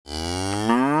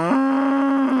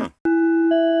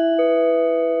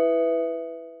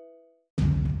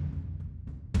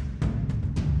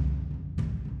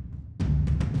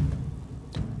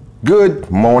Good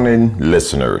morning,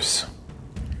 listeners.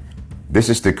 This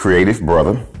is the Creative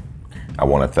Brother. I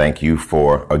want to thank you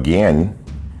for, again,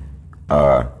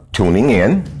 tuning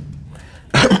in.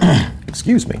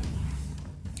 Excuse me.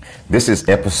 This is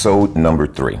episode number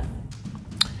 3.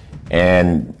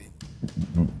 And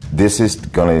this is we're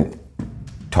going to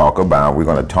talk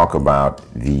about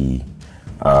the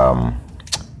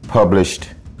published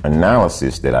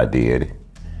analysis that I did,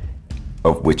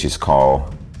 of which is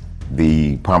called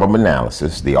the Problem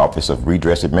Analysis, the Office of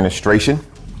Redress Administration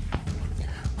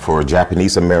for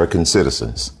Japanese American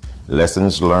Citizens.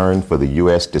 Lessons learned for the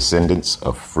U.S. descendants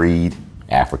of freed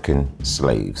African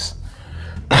slaves.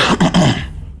 Now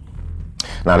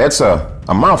that's a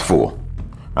mouthful.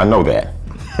 I know that.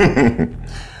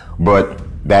 But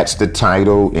that's the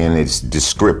title and it's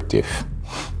descriptive.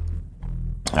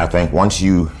 I think once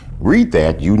you read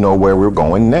that, you know where we're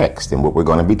going next and what we're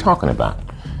going to be talking about.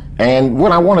 And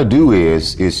what I want to do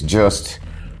is just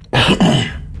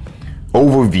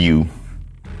overview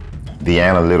the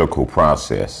analytical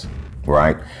process,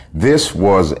 right? This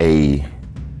was a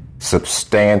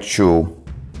substantial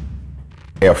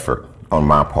effort on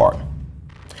my part.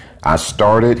 I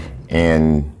started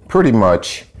in pretty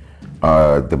much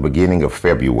the beginning of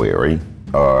February,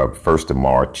 1st of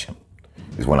March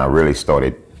is when I really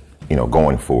started,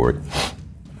 going for it.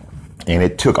 And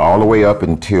it took all the way up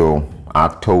until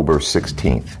October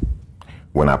 16th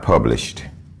when I published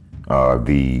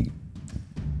the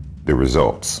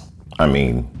results. I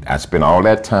mean, I spent all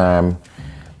that time,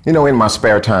 in my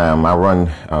spare time. I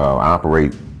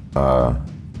operate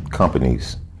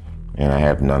companies, and I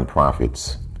have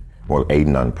nonprofits, well, a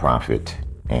nonprofit,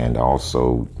 and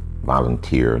also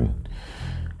volunteer and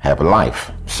have a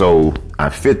life. So I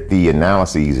fit the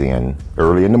analyses in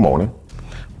early in the morning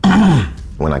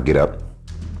when I get up,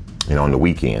 on the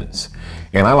weekends.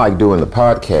 And I like doing the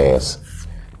podcast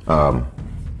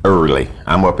early.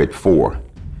 I'm up at 4.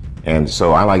 And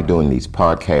so I like doing these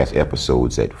podcast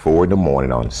episodes at 4 in the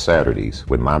morning on Saturdays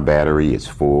when my battery is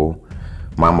full.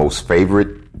 My most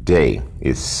favorite day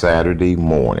is Saturday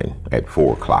morning at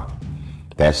 4 o'clock.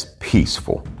 That's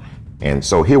peaceful. And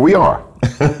so here we are.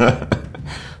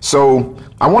 So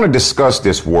I want to discuss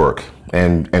this work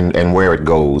and where it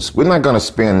goes.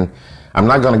 I'm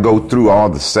not going to go through all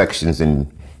the sections and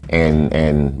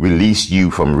release you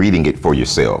from reading it for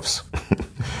yourselves.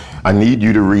 I need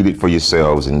you to read it for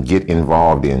yourselves and get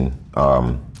involved in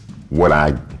what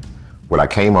I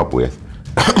came up with.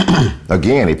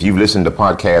 Again, if you've listened to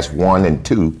podcast 1 and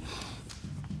 2,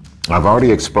 I've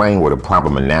already explained what a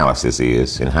problem analysis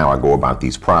is and how I go about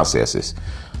these processes.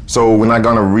 So we're not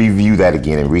going to review that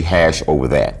again and rehash over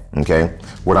that, okay?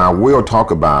 What I will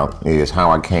talk about is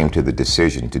how I came to the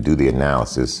decision to do the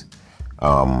analysis,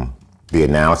 the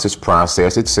analysis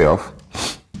process itself,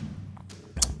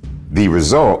 the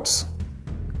results,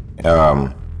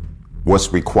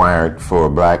 what's required for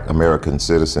Black American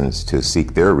citizens to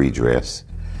seek their redress,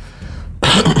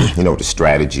 the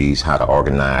strategies, how to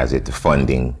organize it, the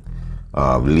funding,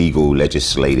 legal,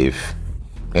 legislative,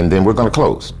 and then we're going to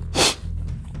close.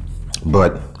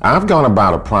 But I've gone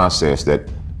about a process that,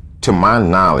 to my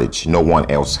knowledge, no one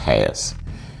else has,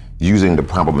 using the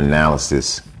problem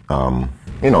analysis,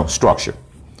 structure.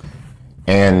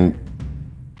 And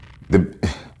the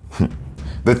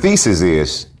thesis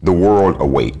is the world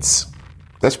awaits.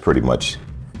 That's pretty much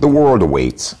the world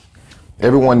awaits.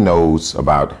 Everyone knows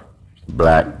about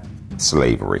Black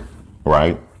slavery,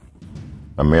 right?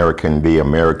 The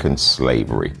American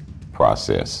slavery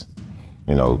process,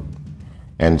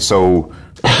 And so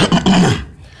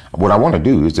what I want to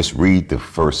do is just read the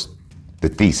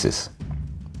thesis.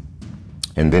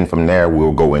 And then from there,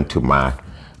 we'll go into my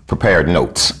prepared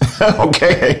notes.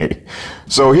 Okay.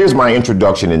 So here's my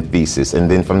introduction and thesis.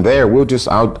 And then from there,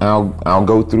 I'll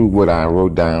go through what I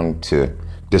wrote down to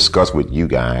discuss with you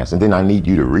guys. And then I need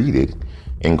you to read it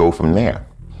and go from there.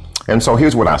 And so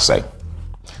here's what I say.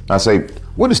 I say,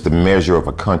 what is the measure of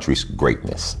a country's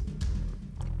greatness?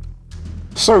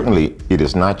 Certainly, it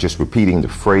is not just repeating the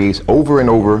phrase over and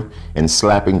over and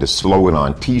slapping the slogan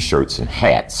on t-shirts and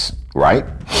hats, right?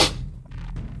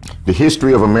 The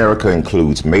history of America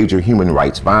includes major human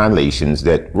rights violations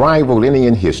that rival any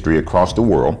in history across the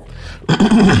world.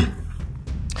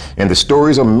 And the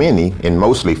stories are many and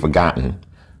mostly forgotten,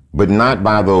 but not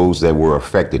by those that were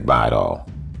affected by it all.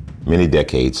 Many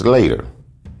decades later,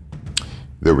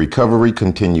 the recovery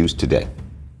continues today.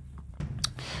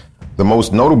 The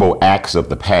most notable acts of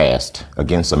the past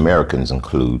against Americans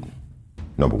include,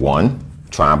 number 1,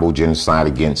 tribal genocide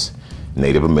against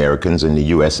Native Americans and the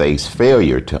USA's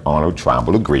failure to honor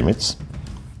tribal agreements.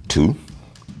 2,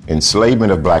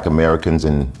 enslavement of Black Americans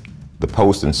and the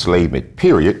post-enslavement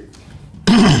period.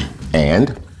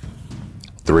 And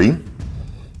 3,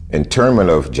 internment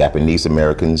of Japanese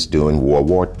Americans during World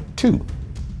War II.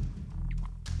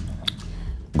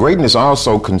 Greatness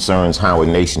also concerns how a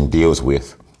nation deals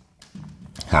with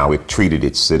how it treated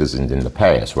its citizens in the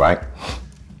past, right?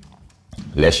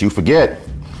 Lest you forget,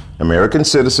 American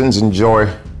citizens enjoy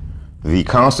the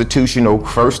constitutional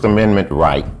First Amendment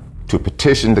right to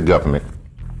petition the government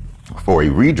for a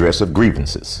redress of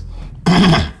grievances.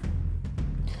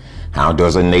 How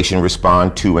does a nation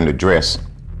respond to and address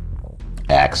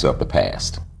acts of the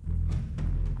past?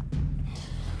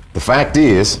 The fact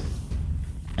is,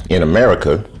 in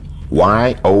America,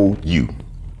 YOU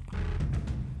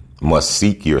must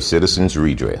seek your citizens'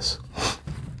 redress.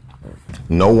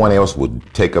 No one else would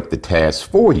take up the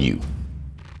task for you.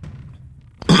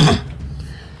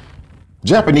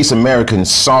 Japanese Americans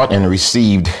sought and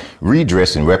received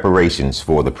redress and reparations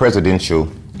for the Presidential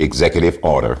Executive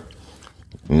Order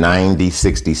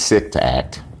 9066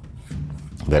 Act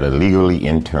that illegally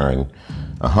interned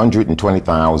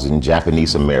 120,000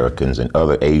 Japanese Americans and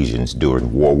other Asians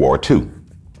during World War II.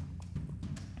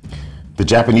 The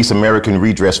Japanese American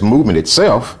redress movement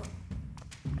itself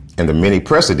and the many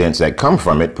precedents that come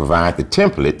from it provide the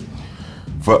template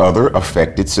for other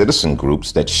affected citizen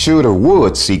groups that should or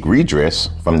would seek redress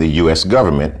from the U.S.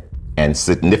 government and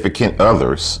significant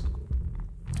others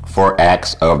for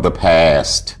acts of the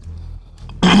past.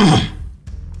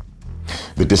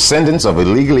 The descendants of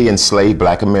illegally enslaved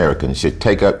Black Americans should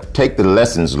take the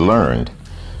lessons learned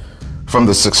from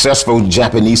the successful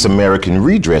Japanese American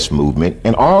redress movement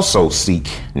and also seek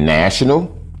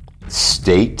national,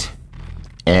 state,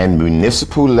 and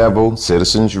municipal level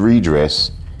citizens'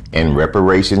 redress and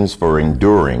reparations for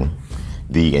enduring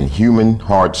the inhuman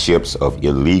hardships of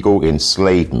illegal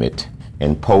enslavement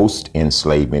and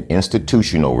post-enslavement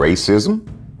institutional racism,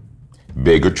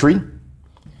 bigotry,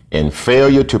 and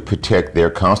failure to protect their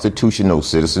constitutional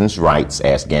citizens' rights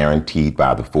as guaranteed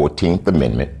by the 14th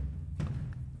Amendment,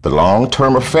 the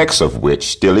long-term effects of which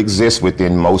still exist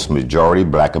within most majority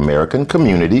Black American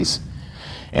communities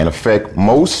and affect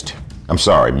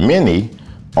many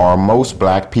or most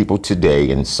Black people today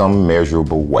in some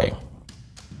measurable way.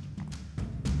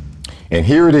 And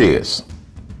here it is.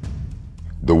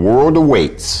 The world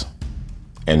awaits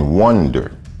and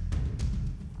wonder.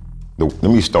 Let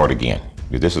me start again.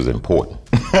 This is important.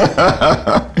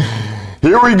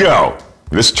 Here we go.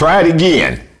 Let's try it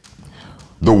again.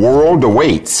 The world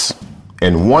awaits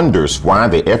and wonders why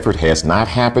the effort has not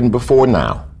happened before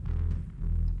now.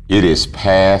 It is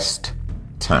past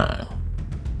time.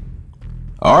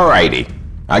 All righty.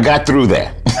 I got through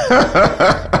that.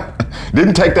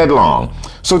 Didn't take that long.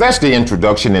 So that's the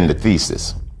introduction and the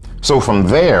thesis. So from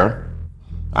there,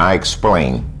 I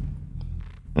explain.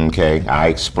 I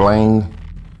explained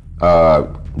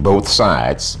both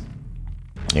sides,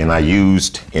 and I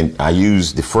used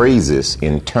the phrases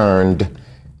interned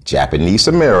Japanese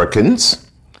Americans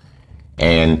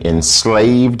and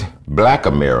enslaved Black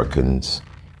Americans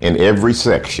in every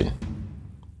section,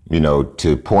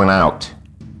 to point out,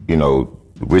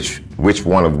 which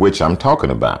one of which I'm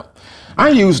talking about. I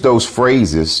use those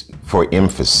phrases for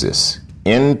emphasis.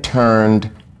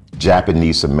 Interned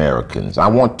Japanese Americans. I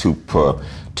want to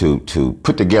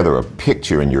put together a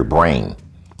picture in your brain.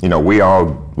 We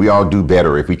all do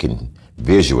better if we can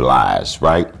visualize,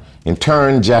 right?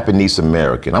 Interned Japanese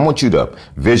American. I want you to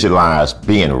visualize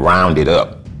being rounded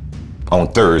up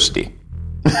on Thursday.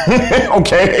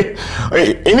 Okay?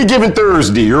 Any given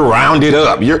Thursday, you're rounded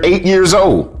up. You're 8 years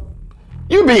old.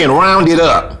 You're being rounded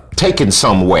up, taken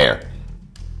somewhere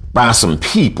by some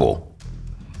people.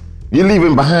 You're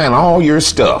leaving behind all your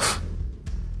stuff.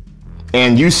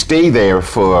 And you stay there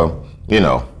for,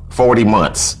 40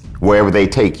 months, wherever they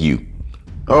take you.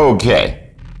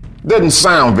 Okay. Doesn't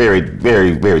sound very,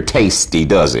 very, very tasty,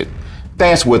 does it?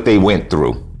 That's what they went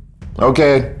through.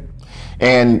 Okay?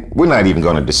 And we're not even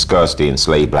going to discuss the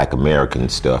enslaved Black American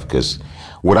stuff, because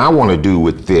what I want to do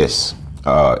with this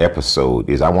episode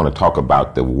is I want to talk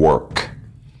about the work.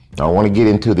 I want to get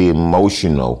into the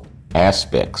emotional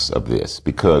aspects of this,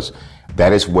 because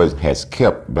that is what has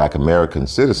kept Black American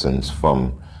citizens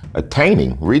from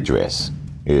attaining redress,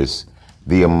 is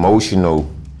the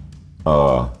emotional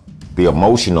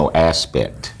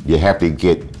aspect. You have to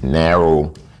get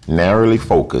narrowly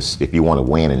focused if you want to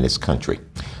win in this country.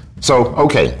 So,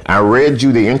 okay, I read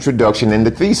you the introduction and the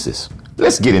thesis.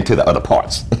 Let's get into the other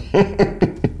parts.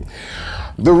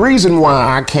 The reason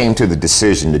why I came to the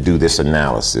decision to do this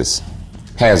analysis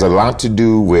has a lot to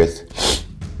do with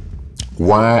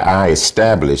why I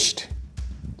established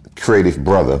the Creative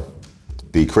Brother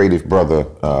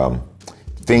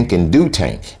Think and Do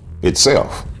Tank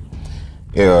itself.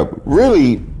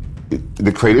 Really,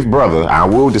 the Creative Brother, I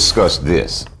will discuss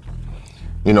this,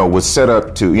 was set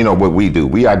up to, what we do.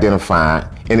 We identify,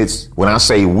 and it's, when I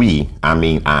say we, I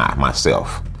mean I,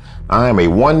 myself. I am a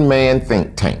one-man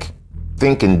think tank,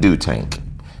 Think and Do Tank.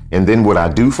 And then what I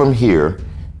do from here,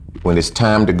 when it's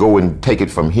time to go and take it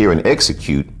from here and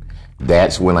execute,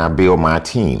 that's when I build my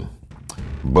team.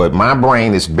 But my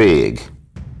brain is big.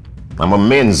 I'm a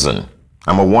Menzen.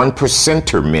 I'm a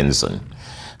 1%er Menzen.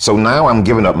 So now I'm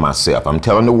giving up myself. I'm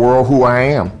telling the world who I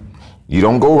am. You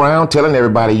don't go around telling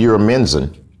everybody you're a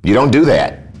Menzen. You don't do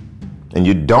that. And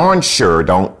you darn sure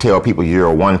don't tell people you're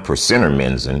a 1%er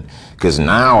Menzen, because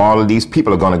now all of these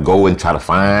people are going to go and try to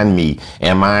find me.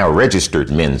 Am I a registered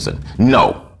Menzen?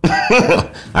 No.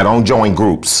 I don't join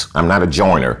groups. I'm not a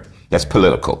joiner. That's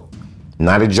political.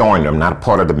 Not a joiner. I'm not a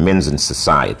part of the Menzen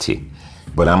society.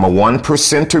 But I'm a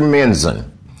 1%er Menzen.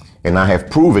 And I have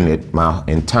proven it my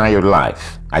entire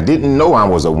life. I didn't know I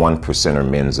was a 1%er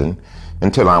Menzen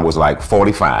until I was like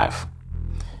 45.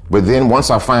 But then once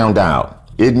I found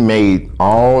out, it made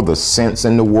all the sense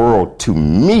in the world to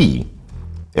me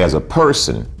as a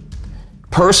person,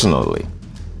 personally,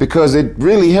 because it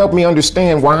really helped me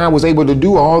understand why I was able to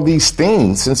do all these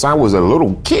things since I was a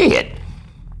little kid,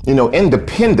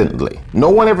 independently. No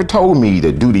one ever told me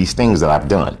to do these things that I've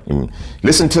done. And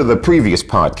listen to the previous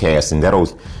podcast, and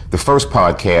the first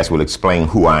podcast will explain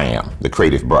who I am, the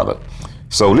Creative Brother.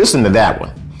 So listen to that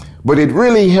one. But it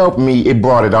really helped me. It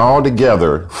brought it all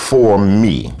together for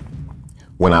me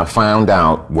when I found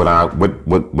out how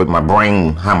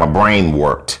my brain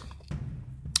worked.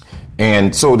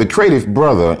 And so the Creative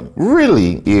Brother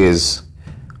really is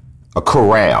a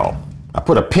corral. I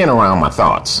put a pin around my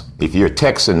thoughts. If you're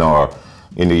Texan or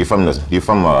you're from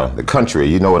the country,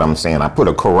 you know what I'm saying. I put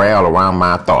a corral around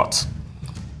my thoughts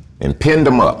and pinned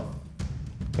them up.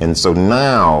 And so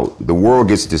now the world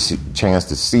gets the chance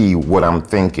to see what I'm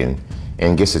thinking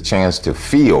and gets a chance to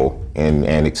feel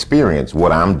and experience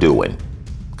what I'm doing.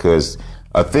 Because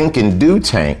a think and do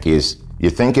tank is you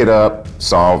think it up,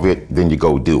 solve it, then you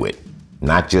go do it.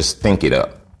 Not just think it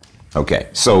up. Okay,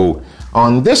 so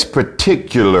on this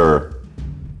particular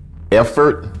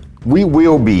effort, we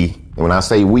will be, and when I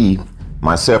say we,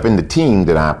 myself and the team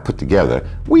that I put together,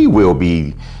 we will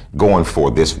be going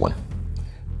for this one.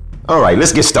 All right,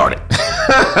 let's get started.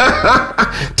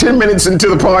 10 minutes into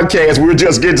the podcast, we're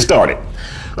just getting started.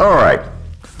 All right.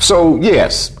 So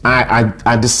yes,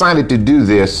 I decided to do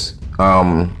this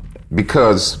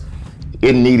because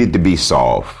it needed to be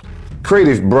solved.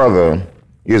 Creative Brother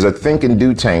is a think and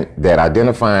do tank that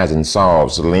identifies and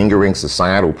solves lingering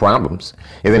societal problems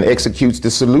and then executes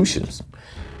the solutions.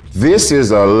 This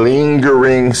is a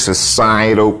lingering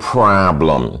societal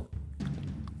problem.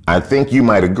 I think you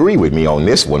might agree with me on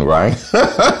this one, right?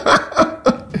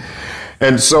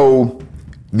 And so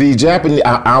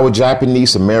our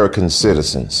Japanese American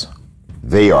citizens,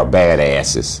 they are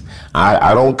badasses.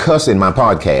 I don't cuss in my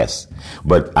podcast,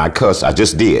 but I cuss. I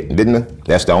just didn't I?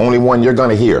 That's the only one you're going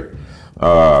to hear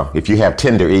if you have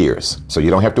tender ears. So you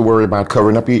don't have to worry about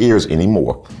covering up your ears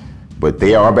anymore. But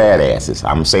they are badasses.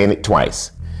 I'm saying it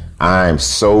twice. I'm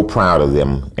so proud of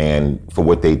them and for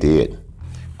what they did.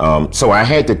 So I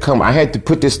had to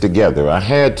put this together. I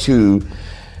had to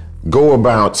go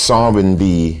about solving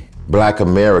the Black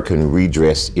American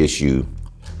redress issue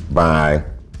by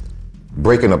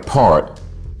breaking apart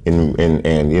and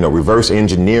reverse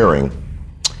engineering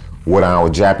what our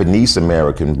Japanese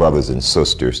American brothers and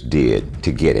sisters did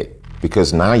to get it.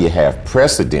 Because now you have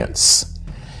precedents.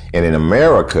 And in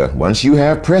America, once you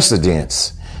have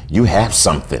precedents, you have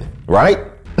something, right?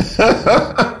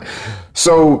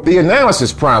 So the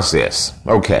analysis process,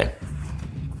 okay.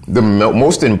 The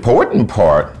most important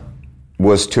part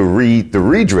was to read the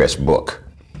Redress book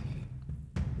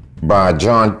by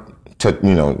John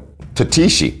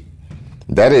Tatishi.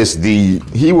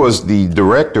 He was the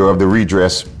director of the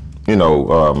Redress,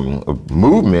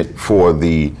 movement for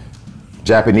the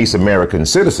Japanese American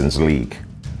Citizens League,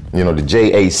 the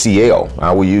JACL.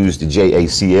 I will use the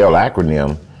JACL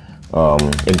acronym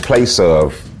in place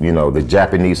of, the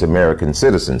Japanese American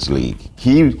Citizens League.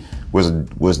 He was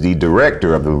the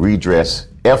director of the redress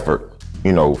effort,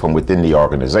 from within the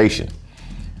organization.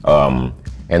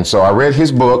 And so I read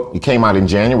his book. It came out in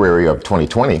January of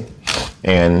 2020.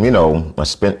 And, I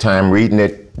spent time reading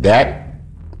it.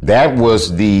 That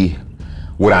was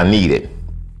what I needed,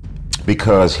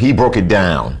 because he broke it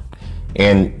down,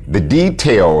 and the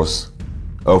details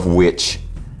of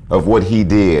what he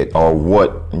did are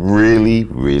what really,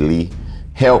 really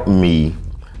helped me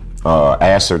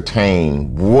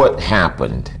ascertain what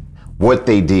happened, what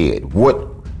they did, what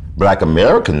Black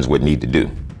Americans would need to do.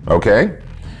 Okay?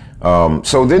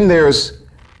 So then there's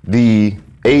the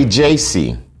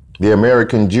AJC, the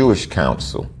American Jewish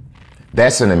Council.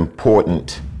 That's an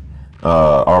important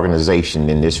organization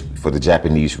in this for the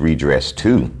Japanese redress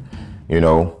too,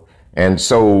 And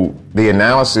so the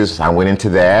analysis, I went into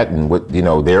that and what,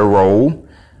 their role.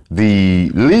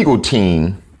 The legal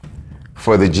team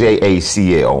for the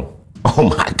JACL, oh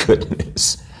my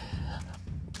goodness.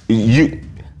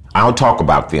 I'll talk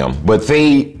about them, but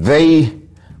they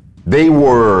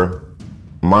were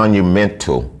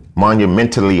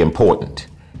monumentally important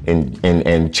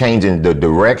in changing the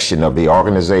direction of the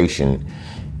organization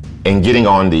and getting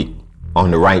on the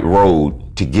right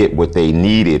road to get what they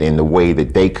needed in the way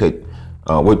that they could,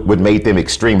 what made them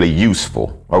extremely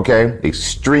useful, okay?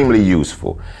 Extremely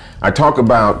useful. I talk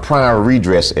about prior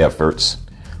redress efforts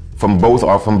from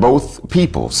both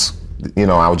peoples,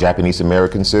 our Japanese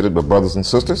American citizen brothers and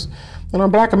sisters, and our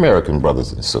Black American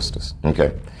brothers and sisters,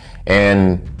 okay?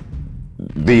 And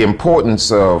the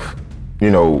importance of,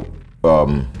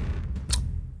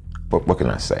 what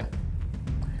can I say?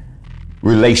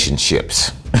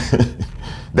 Relationships.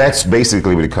 That's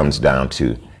basically what it comes down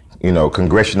to,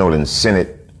 congressional and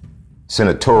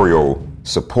senatorial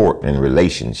support and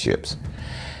relationships.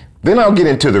 Then I'll get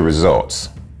into the results,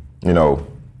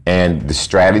 and the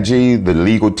strategy, the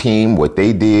legal team, what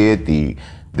they did, the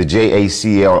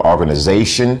JACL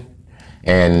organization,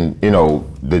 and,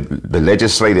 the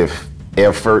legislative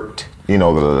effort, the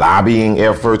lobbying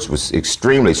efforts was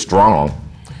extremely strong.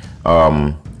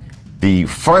 The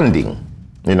funding,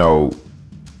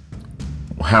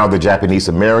 how the Japanese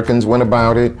Americans went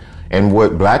about it and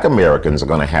what Black Americans are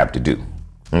going to have to do.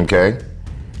 Okay.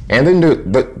 And then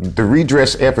the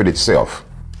redress effort itself,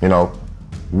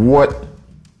 what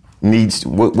needs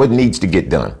to get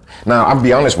done. Now, I'll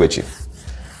be honest with you.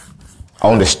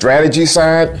 On the strategy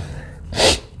side,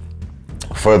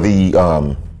 for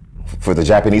the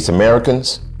Japanese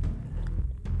Americans,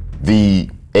 the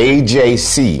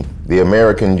AJC, the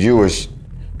American Jewish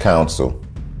Council,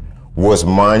 was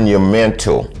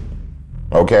monumental.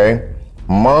 Okay?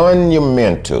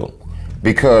 Monumental.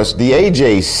 Because the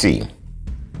AJC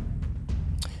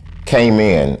came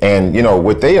in and,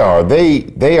 what they are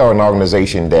an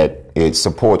organization that it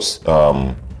supports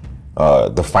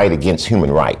the fight against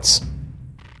human rights.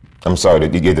 I'm sorry,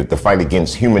 the fight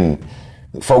against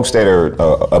folks that are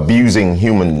abusing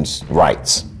humans'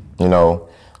 rights,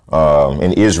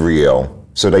 in Israel.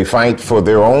 So they fight for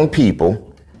their own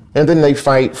people, and then they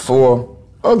fight for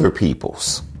other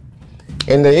peoples.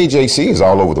 And the AJC is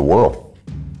all over the world.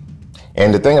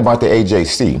 And the thing about the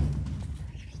AJC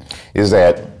is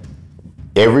that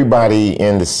everybody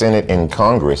in the Senate and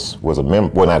Congress was a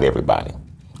member. Well, not everybody.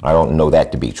 I don't know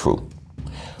that to be true.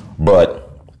 But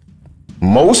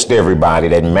most everybody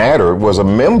that mattered was a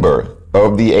member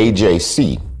of the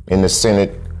AJC in the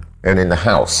Senate and in the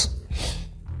House.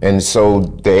 And so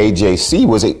the AJC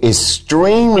was an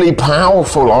extremely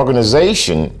powerful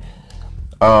organization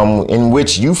in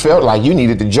which you felt like you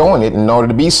needed to join it in order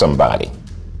to be somebody.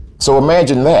 So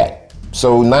imagine that.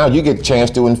 So now you get a chance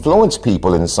to influence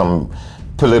people in some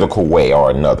political way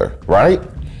or another, right?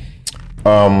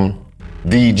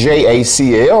 The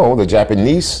JACL, the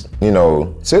Japanese,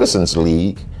 Citizens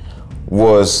League,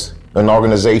 was an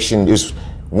organization, is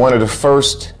one of the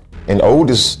first and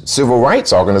oldest civil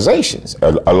rights organizations,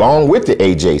 along with the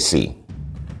AJC.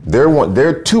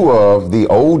 They're two of the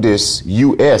oldest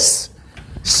U.S.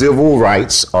 civil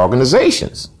rights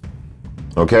organizations,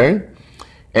 okay?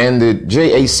 And the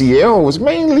JACL was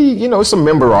mainly, it's a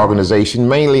member organization,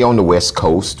 mainly on the West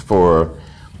Coast for,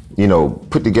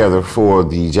 put together for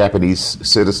the Japanese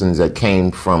citizens that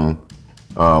came from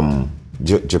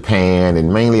Japan,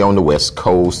 and mainly on the West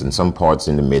Coast and some parts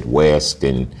in the Midwest,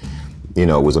 and, it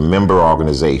was a member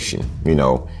organization,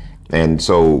 And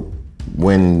so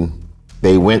when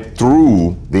they went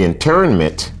through the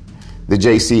internment, the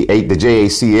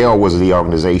JACL was the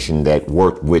organization that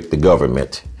worked with the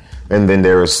government. And then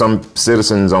there are some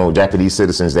Japanese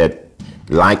citizens that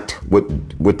liked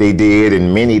what they did,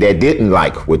 and many that didn't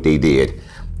like what they did.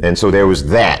 And so there was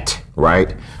that,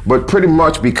 right? But pretty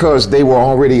much because they were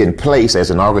already in place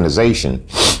as an organization,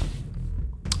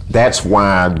 that's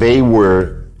why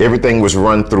everything was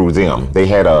run through them. They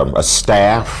had a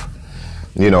staff,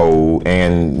 and,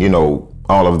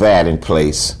 all of that in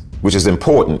place, which is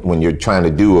important when you're trying to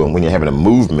when you're having a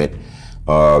movement,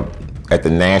 at the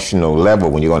national level,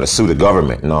 when you're going to sue the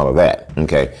government and all of that,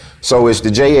 okay? So it's the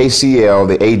JACL,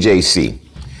 the AJC.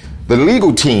 The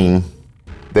legal team,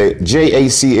 the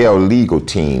JACL legal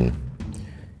team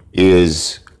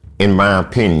is, in my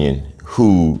opinion,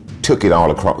 who took it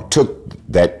all across, took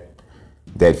that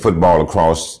that football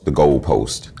across the goal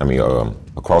post.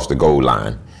 Across the goal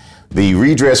line. The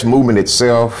redress movement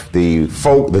itself, the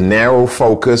narrow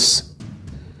focus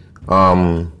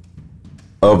of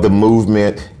the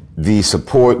movement, the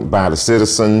support by the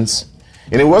citizens,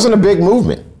 and it wasn't a big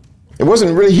movement. It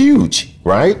wasn't really huge,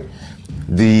 right?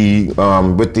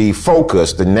 But the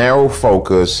focus, the narrow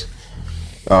focus,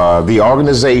 the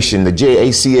organization, the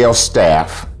JACL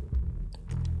staff,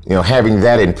 having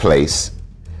that in place,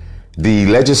 the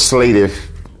legislative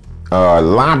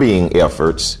lobbying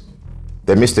efforts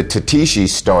that Mr. Tatishi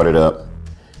started up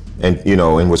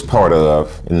and was part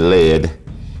of and led,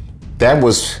 that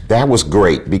was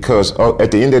great, because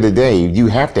at the end of the day, you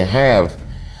have to have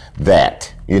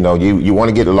that. You want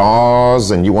to get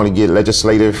laws and you want to get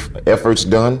legislative efforts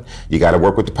done, you got to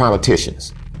work with the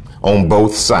politicians on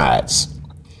both sides.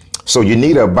 So you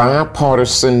need a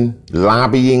bipartisan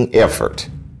lobbying effort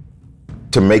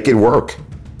to make it work,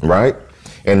 right?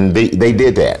 And they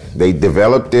did that. They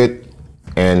developed it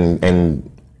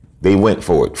and they went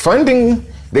for it. Funding,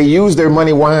 they used their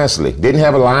money wisely. Didn't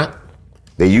have a lot.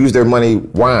 They used their money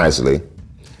wisely.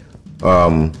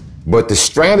 But the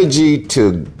strategy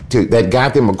that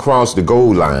got them across the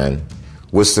goal line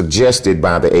was suggested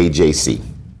by the AJC.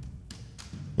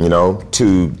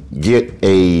 To get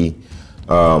an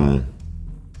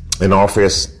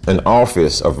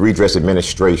office of redress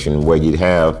administration where you'd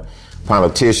have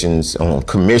politicians on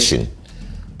commission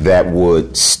that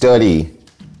would study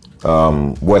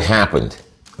what happened,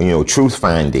 truth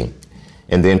finding,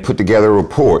 and then put together a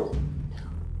report.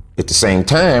 At the same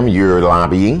time, you're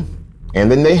lobbying, and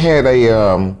then they had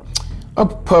a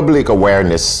public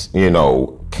awareness,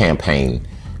 campaign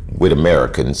with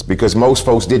Americans, because most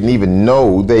folks didn't even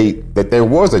know that there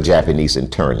was a Japanese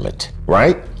internment,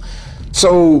 right?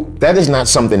 So that is not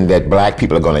something that black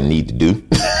people are going to need to do.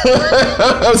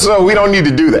 So we don't need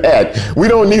to do that. We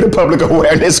don't need a public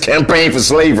awareness campaign for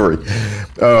slavery.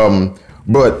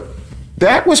 But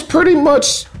that was pretty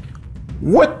much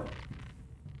what,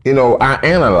 I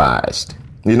analyzed,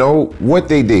 what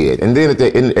they did. And then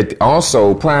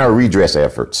also prior redress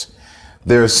efforts.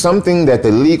 There's something that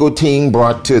the legal team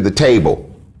brought to the table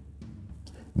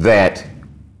that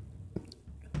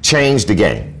changed the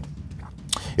game.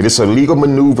 It is a legal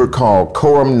maneuver called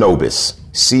coram nobis,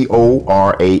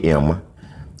 CORAM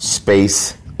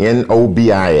space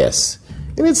NOBIS.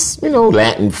 And it's,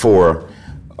 Latin for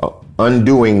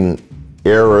undoing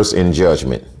errors in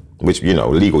judgment, which,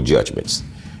 legal judgments.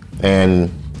 And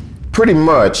pretty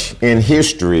much in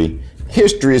history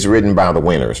is written by the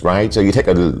winners, right? So you take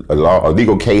a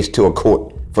legal case to a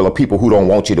court full of people who don't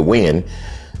want you to win,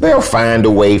 they'll find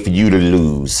a way for you to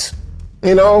lose,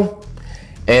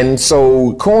 And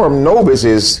so coram nobis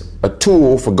is a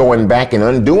tool for going back and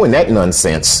undoing that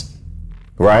nonsense,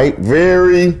 right?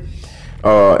 And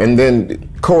then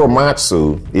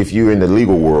korematsu, if you're in the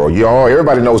legal world,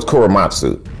 everybody knows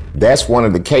korematsu. That's one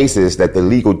of the cases that the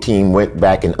legal team went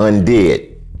back and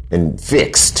undid and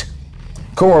fixed.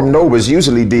 Coram nobis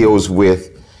usually deals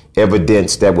with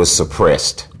evidence that was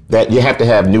suppressed. That you have to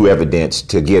have new evidence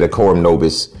to get a coram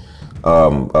nobis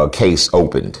case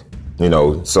opened.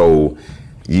 So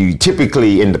you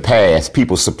typically in the past,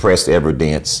 people suppress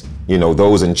evidence,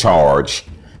 those in charge.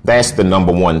 That's the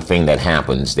number one thing that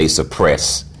happens. They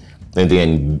suppress and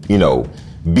then,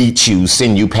 beat you,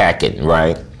 send you packing,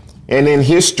 right? And in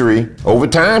history, over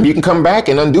time, you can come back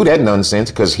and undo that nonsense,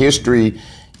 because history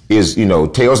is,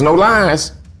 tells no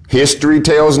lies. History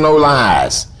tells no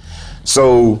lies.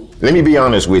 So let me be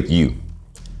honest with you.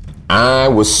 I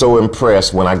was so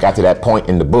impressed when I got to that point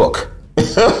in the book.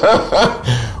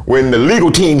 When the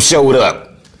legal team showed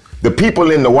up, the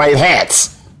people in the white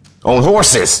hats on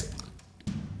horses.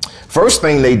 First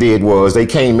thing they did was they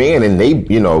came in and they,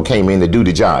 came in to do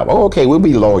the job. Oh, okay, we'll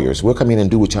be lawyers. We'll come in and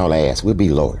do what y'all ask. We'll be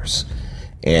lawyers.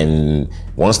 And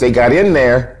once they got in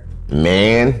there,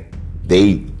 man,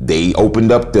 they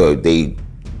opened up they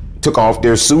took off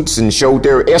their suits and showed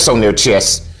their S on their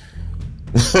chest.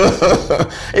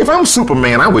 If I'm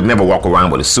Superman, I would never walk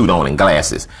around with a suit on and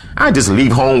glasses. I'd just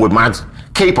leave home with my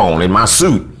cape on and my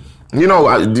suit.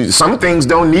 Some things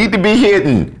don't need to be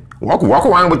hidden. Walk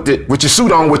around with your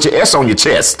suit on with your S on your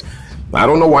chest. I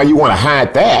don't know why you want to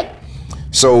hide that.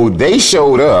 So they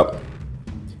showed up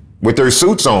with their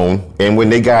suits on, and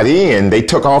when they got in, they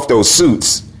took off those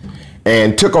suits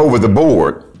and took over the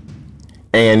board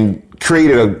and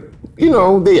created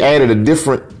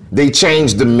they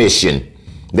changed the mission.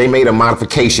 They made a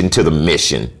modification to the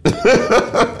mission.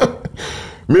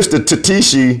 Mr.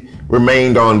 Tatishi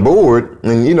remained on board,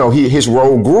 and his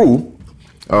role grew,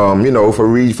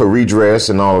 for redress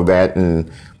and all of that,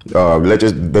 and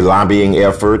The lobbying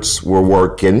efforts were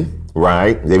working,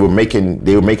 right? They were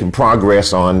making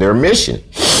progress on their mission.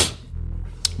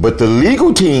 But the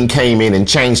legal team came in and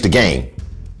changed the game.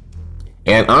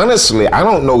 And honestly, I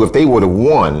don't know if they would have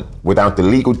won without the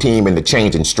legal team and the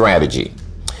change in strategy.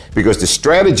 Because the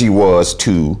strategy was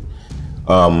to,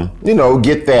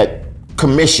 get that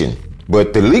commission.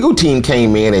 But the legal team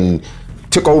came in and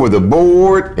took over the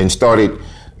board and started,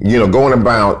 going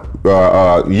about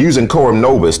using coram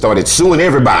nobis, started suing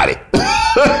everybody.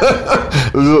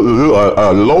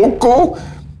 Local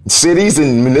cities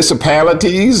and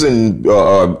municipalities and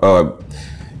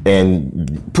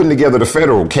putting together the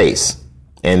federal case.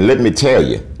 And let me tell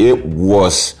you, it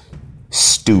was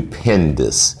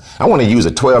stupendous. I want to use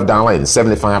a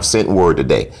 $12.75 word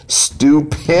today.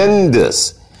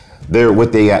 Stupendous.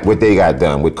 What they got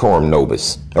done with coram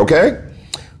nobis. Okay?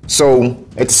 So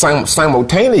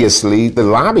simultaneously, the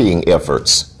lobbying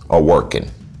efforts are working.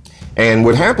 And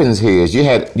what happens here is you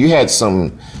had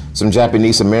some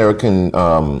Japanese American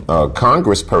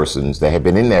congresspersons that had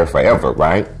been in there forever,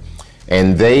 right?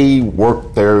 And they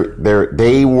worked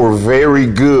they were very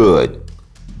good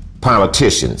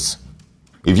politicians.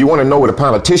 If you want to know what a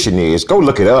politician is, go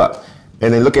look it up.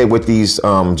 And then look at what these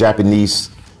Japanese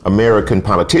American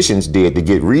politicians did to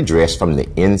get redress from the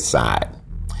inside.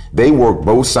 They worked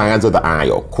both sides of the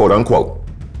aisle, quote unquote.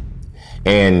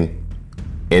 And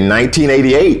in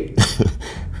 1988,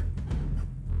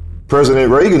 President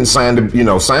Reagan signed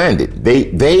it.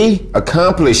 They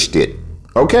accomplished it.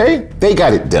 Okay? They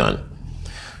got it done.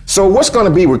 So what's going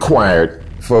to be required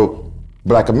for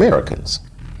Black Americans?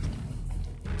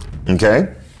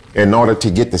 Okay? In order to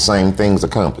get the same things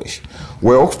accomplished.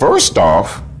 Well, first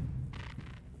off,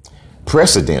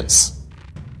 precedence.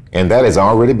 And that has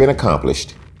already been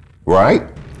accomplished, right?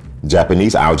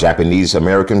 Our Japanese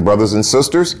American brothers and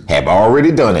sisters have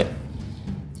already done it.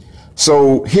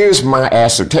 So here's my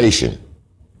assertion.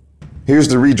 Here's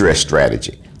the redress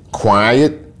strategy.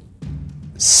 Quiet,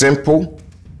 simple,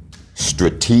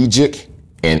 strategic,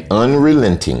 and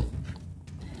unrelenting.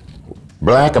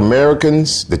 Black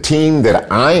Americans, the team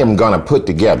that I am going to put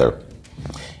together.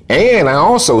 And I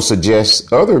also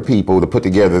suggest other people to put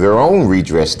together their own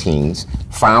redress teams.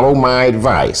 Follow my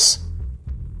advice.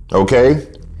 Okay?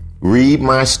 Read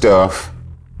my stuff.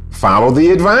 Follow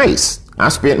the advice. I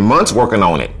spent months working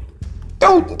on it.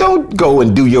 Don't go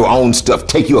and do your own stuff.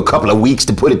 Take you a couple of weeks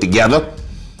to put it together.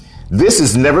 This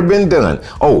has never been done.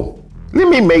 Oh, let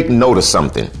me make note of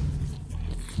something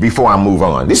before I move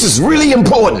on. This is really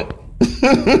important.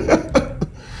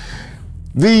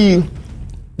 The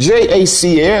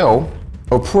JACL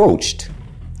approached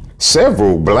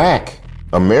several Black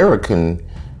American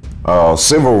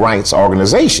civil rights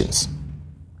organizations,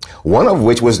 one of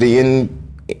which was the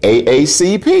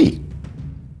NAACP,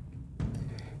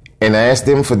 and asked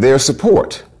them for their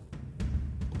support.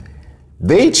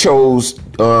 They chose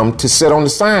to sit on the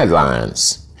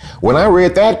sidelines. When I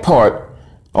read that part,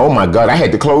 oh my God, I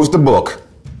had to close the book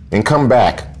and come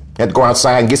back. I had to go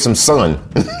outside and get some sun.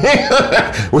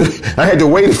 I had to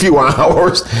wait a few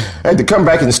hours. I had to come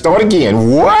back and start again.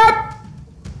 What?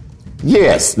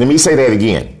 Yes, let me say that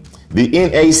again. The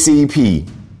NAACP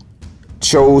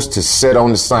chose to sit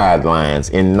on the sidelines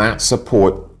and not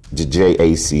support the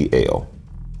JACL.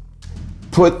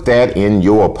 Put that in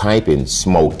your pipe and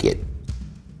smoke it.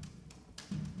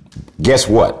 Guess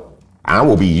what? I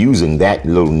will be using that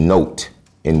little note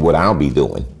in what I'll be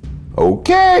doing.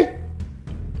 Okay?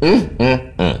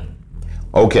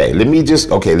 Okay, let me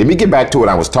get back to what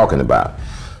I was talking about.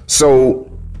 So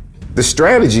the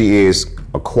strategy is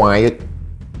a quiet,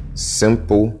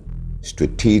 simple,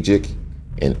 strategic,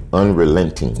 and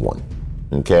unrelenting one.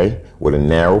 Okay? With a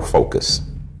narrow focus.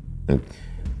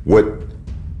 What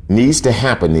needs to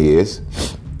happen is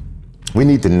we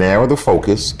need to narrow the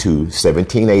focus to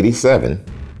 1787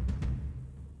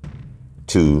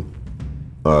 to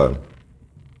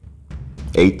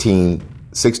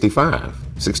 1865,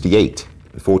 68,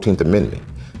 the 14th Amendment.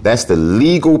 That's the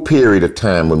legal period of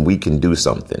time when we can do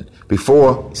something.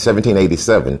 Before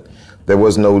 1787, it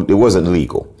wasn't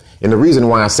legal. And the reason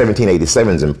why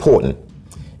 1787 is important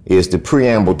is the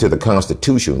preamble to the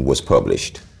Constitution was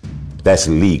published. That's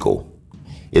legal.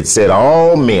 It said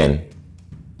all men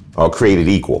are created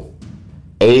equal.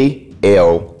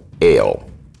 A-L-L.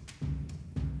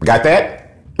 Got that?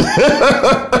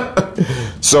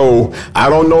 So I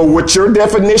don't know what your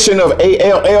definition of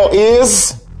ALL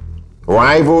is,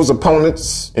 rivals,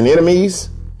 opponents, and enemies,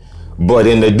 but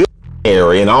in the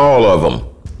dictionary, in all of them,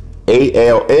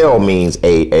 ALL means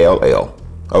ALL.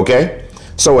 Okay?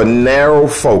 So a narrow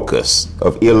focus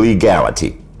of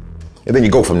illegality. And then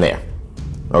you go from there.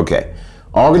 Okay.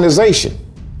 Organization,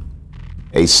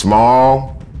 a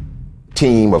small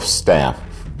team of staff.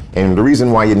 And the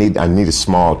reason why I need a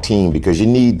small team, because you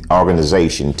need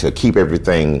organization to keep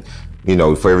everything,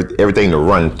 for everything to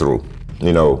run through,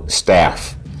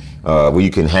 staff, where you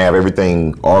can have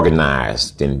everything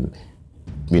organized and,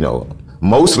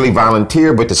 mostly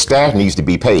volunteer, but the staff needs to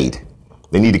be paid.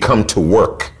 They need to come to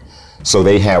work. So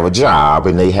they have a job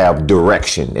and they have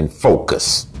direction and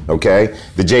focus. Okay.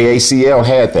 The JACL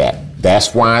had that.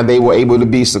 That's why they were able to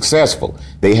be successful.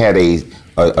 They had a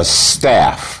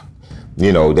staff,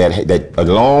 that a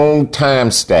long time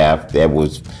staff that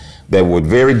was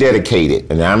very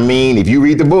dedicated. And I mean, if you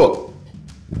read the book,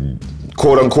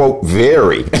 quote unquote,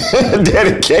 very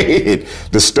dedicated.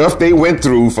 The stuff they went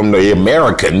through from the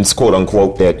Americans, quote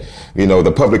unquote, that,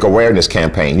 the public awareness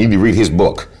campaign. You need to read his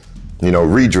book,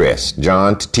 Redress,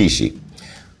 John Tatishi.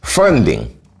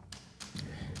 Funding.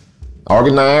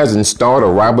 Organize and start a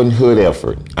Robin Hood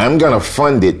effort. I'm going to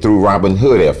fund it through Robin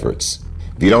Hood efforts.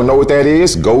 If you don't know what that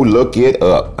is, go look it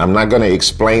up. I'm not going to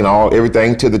explain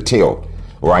everything to the tilt,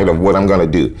 right, of what I'm going to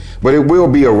do. But it will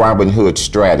be a Robin Hood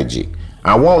strategy.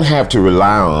 I won't have to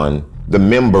rely on the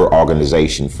member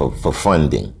organization for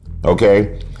funding,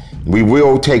 okay? We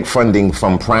will take funding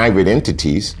from private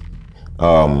entities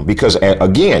because,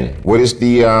 again, what is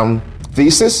the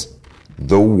thesis?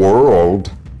 The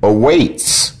world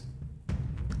awaits.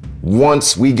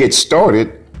 Once we get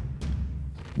started,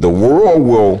 the world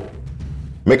will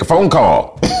make a phone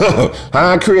call.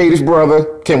 Hi, creative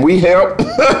brother. Can we help?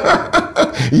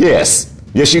 Yes,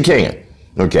 you can.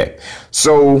 Okay.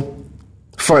 So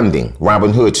funding,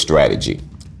 Robin Hood strategy.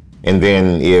 And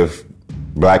then if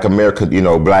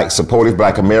supportive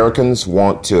Black Americans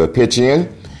want to pitch in,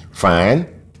 fine,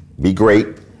 be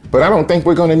great. But I don't think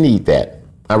we're going to need that.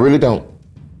 I really don't.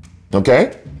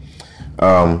 Okay.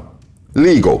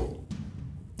 Legal.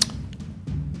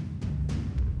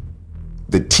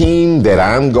 The team that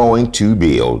I'm going to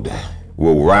build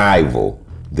will rival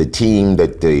the team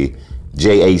that the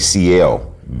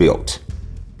JACL built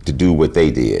to do what they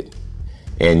did.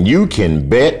 And you can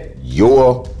bet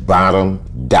your bottom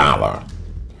dollar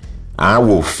I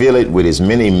will fill it with as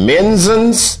many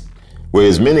menzens, with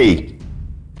as many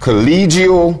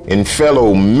collegial and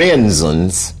fellow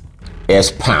menzens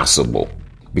as possible,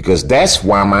 because that's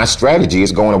why my strategy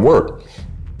is going to work.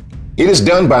 It is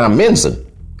done by a menzen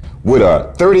with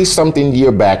a 30-something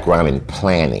year background in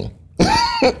planning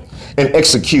and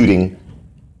executing,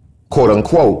 quote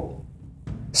unquote,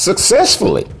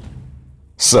 successfully.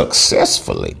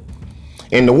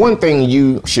 And the one thing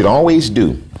you should always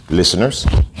do, listeners,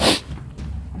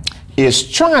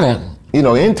 is try to,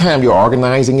 anytime you're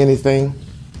organizing anything,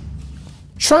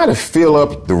 try to fill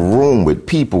up the room with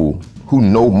people who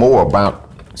know more about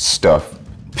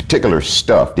particular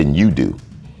stuff than you do.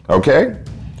 Okay?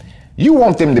 You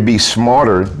want them to be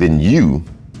smarter than you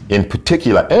in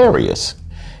particular areas.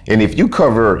 And if you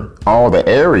cover all the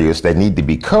areas that need to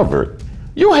be covered,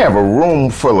 you'll have a room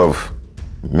full of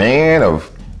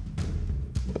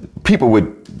people with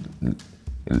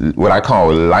what I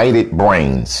call lighted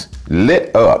brains,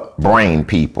 lit up brain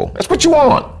people. That's what you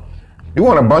want. You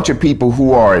want a bunch of people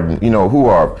who are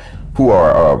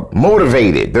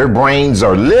motivated. Their brains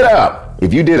are lit up.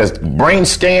 If you did a brain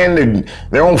scan,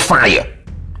 they're on fire.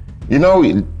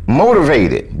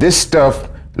 Motivated. This stuff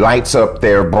lights up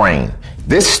their brain.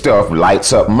 This stuff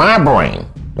lights up my brain.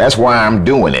 That's why I'm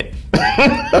doing it.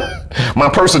 My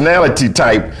personality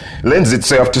type lends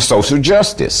itself to social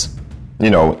justice,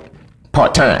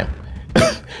 part-time.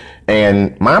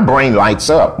 And my brain lights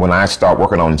up when I start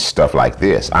working on stuff like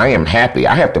this. I am happy.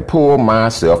 I have to pull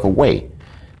myself away.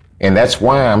 And that's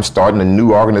why I'm starting a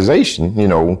new organization,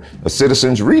 a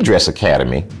Citizens Redress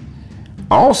Academy.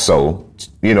 Also,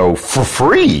 for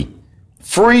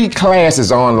free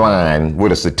classes online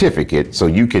with a certificate so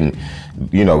you can,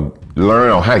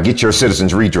 learn on how to get your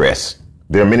citizens redress.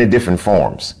 There are many different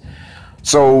forms.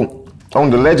 So on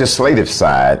the legislative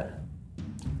side,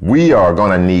 we are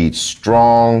going to need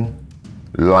strong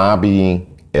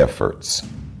lobbying efforts,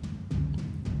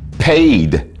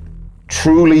 paid,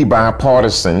 truly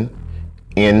bipartisan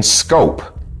in scope.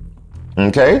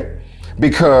 Okay?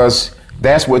 Because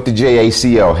that's what the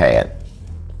JACL had.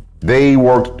 They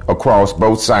worked across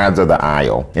both sides of the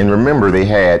aisle. And remember, they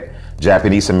had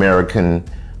Japanese American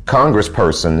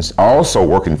congresspersons also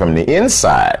working from the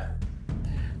inside.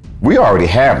 We already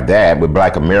have that with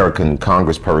Black American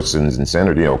congresspersons and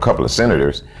senators, a couple of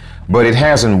senators, but it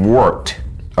hasn't worked.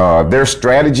 Their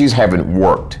strategies haven't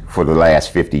worked for the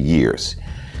last 50 years,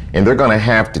 and they're going to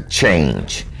have to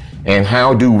change. And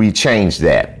how do we change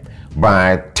that?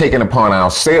 By taking upon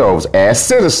ourselves as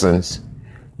citizens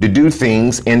to do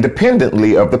things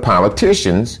independently of the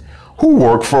politicians who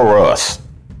work for us.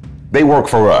 They work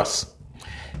for us.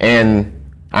 And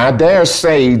I dare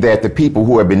say that the people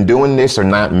who have been doing this are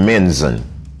not Menzen.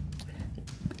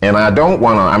 And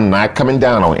I'm not coming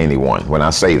down on anyone when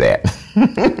I say that.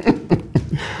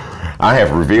 I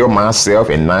have revealed myself,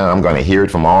 and now I'm going to hear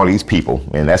it from all these people.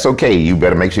 And that's okay. You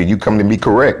better make sure you come to me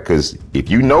correct, because if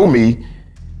you know me,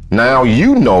 now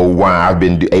you know why I've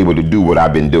been able to do what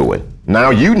I've been doing. Now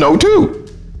you know too.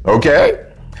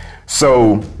 Okay?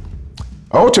 So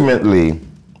ultimately,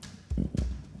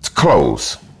 it's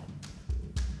close.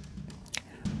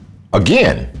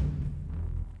 Again,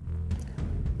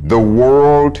 the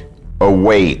world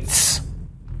awaits.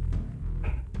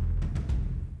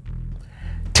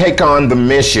 Take on the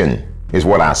mission, is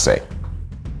what I say.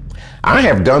 I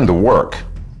have done the work,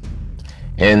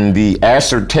 and the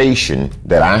assertion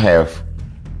that I have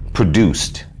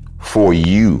produced for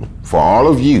you, for all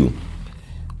of you,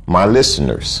 my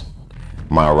listeners,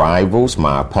 my rivals,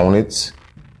 my opponents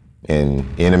and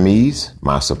enemies,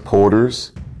 my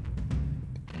supporters,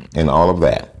 and all of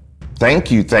that.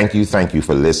 Thank you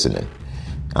for listening.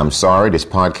 I'm sorry this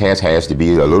podcast has to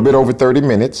be a little bit over 30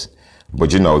 minutes,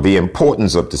 but you know, the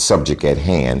importance of the subject at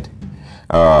hand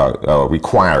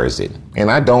requires it. And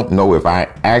I don't know if I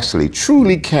actually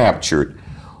truly captured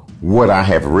what I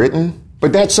have written,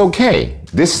 but that's okay.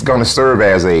 This is going to serve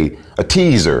as a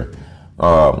teaser,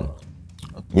 a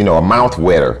mouth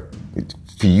wetter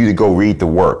for you to go read the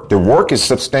work. The work is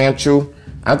substantial.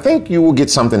 I think you will get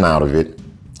something out of it,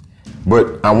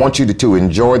 but I want you to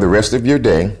enjoy the rest of your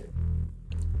day.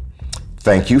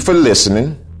 Thank you for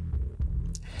listening,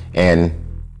 and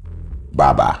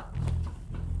bye-bye.